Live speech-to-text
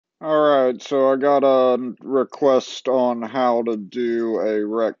Alright, so I got a request on how to do a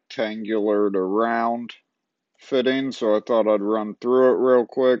rectangular to round fitting, so I thought I'd run through it real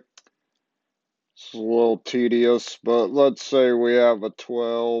quick. It's a little tedious, but let's say we have a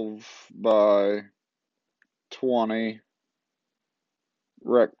 12 by 20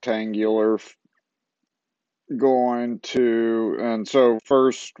 rectangular and so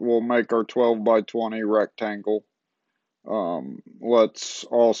first we'll make our 12 by 20 rectangle. Let's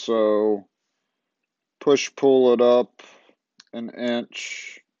also pull it up an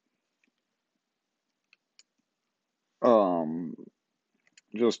inch. Um,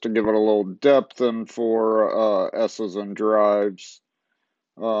 just to give it a little depth and for S's and drives.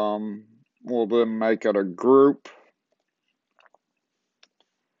 We'll then make it a group.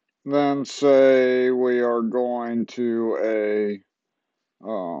 Then say we are going to a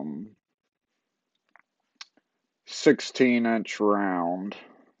 16-inch round.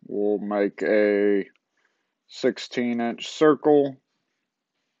 We'll make a 16-inch circle.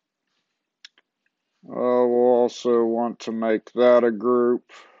 We'll also want to make that a group.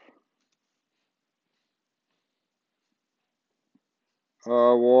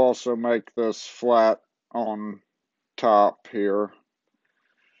 We'll also make this flat on top here.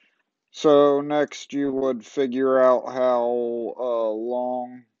 So next you would figure out how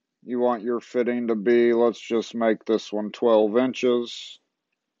long you want your fitting to be. Let's just make this one 12 inches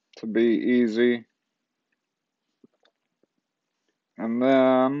to be easy. And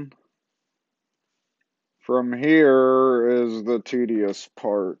then from here is the tedious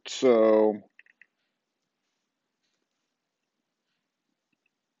part. So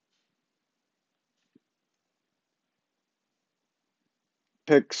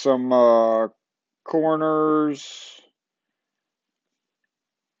pick some corners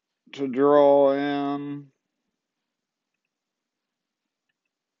to draw in.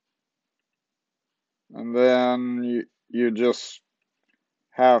 And then you just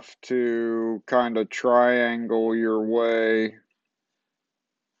have to kind of triangle your way.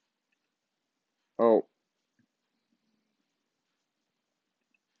 Oh,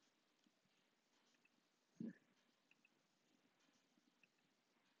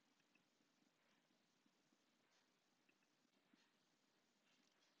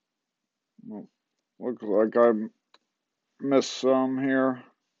 looks like I missed some here.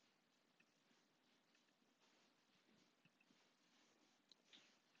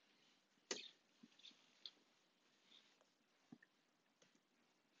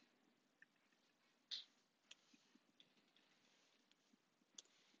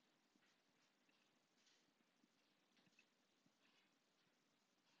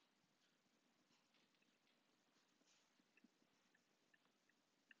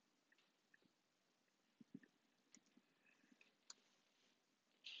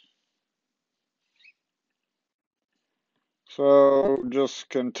 So just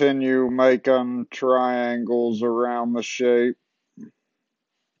continue making triangles around the shape.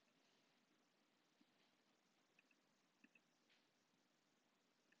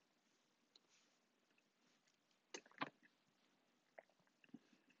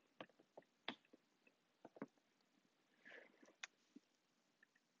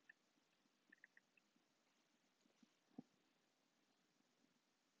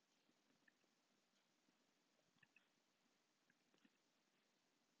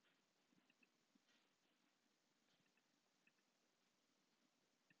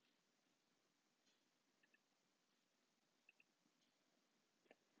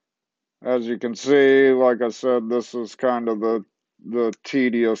 As you can see, like I said, this is kind of the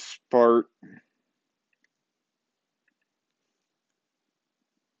tedious part.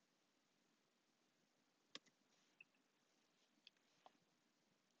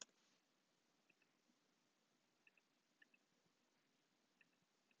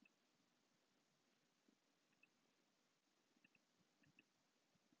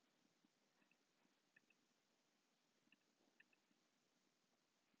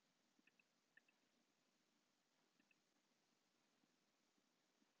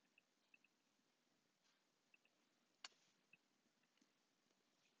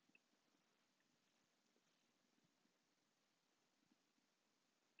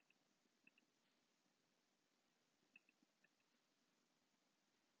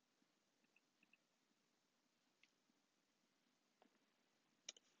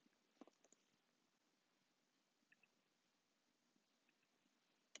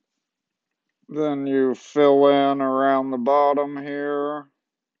 Then you fill in around the bottom here.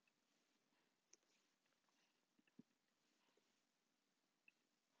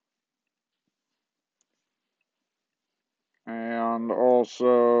 And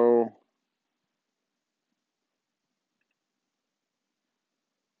also,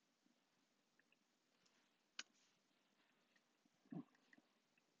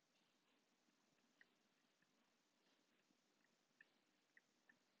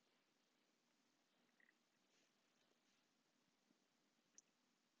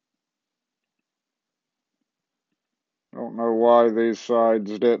 don't know why these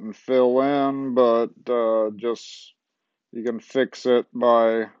sides didn't fill in, but just you can fix it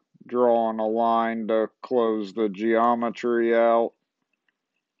by drawing a line to close the geometry out.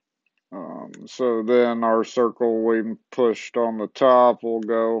 So then our circle we pushed on the top will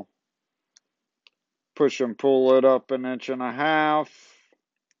go push and pull it up 1.5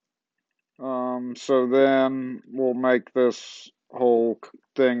 inches. So then we'll make this whole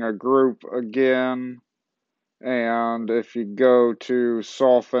thing a group again. And if you go to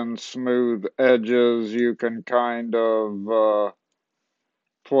soften smooth edges, you can kind of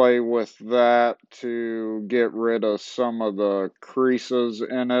play with that to get rid of some of the creases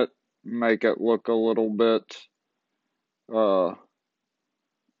in it, make it look a little bit uh,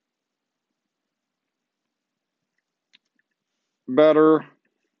 better.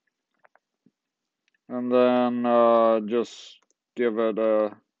 And then just give it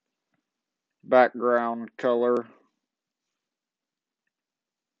a background color.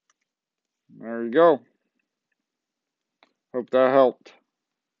 There you go. Hope that helped.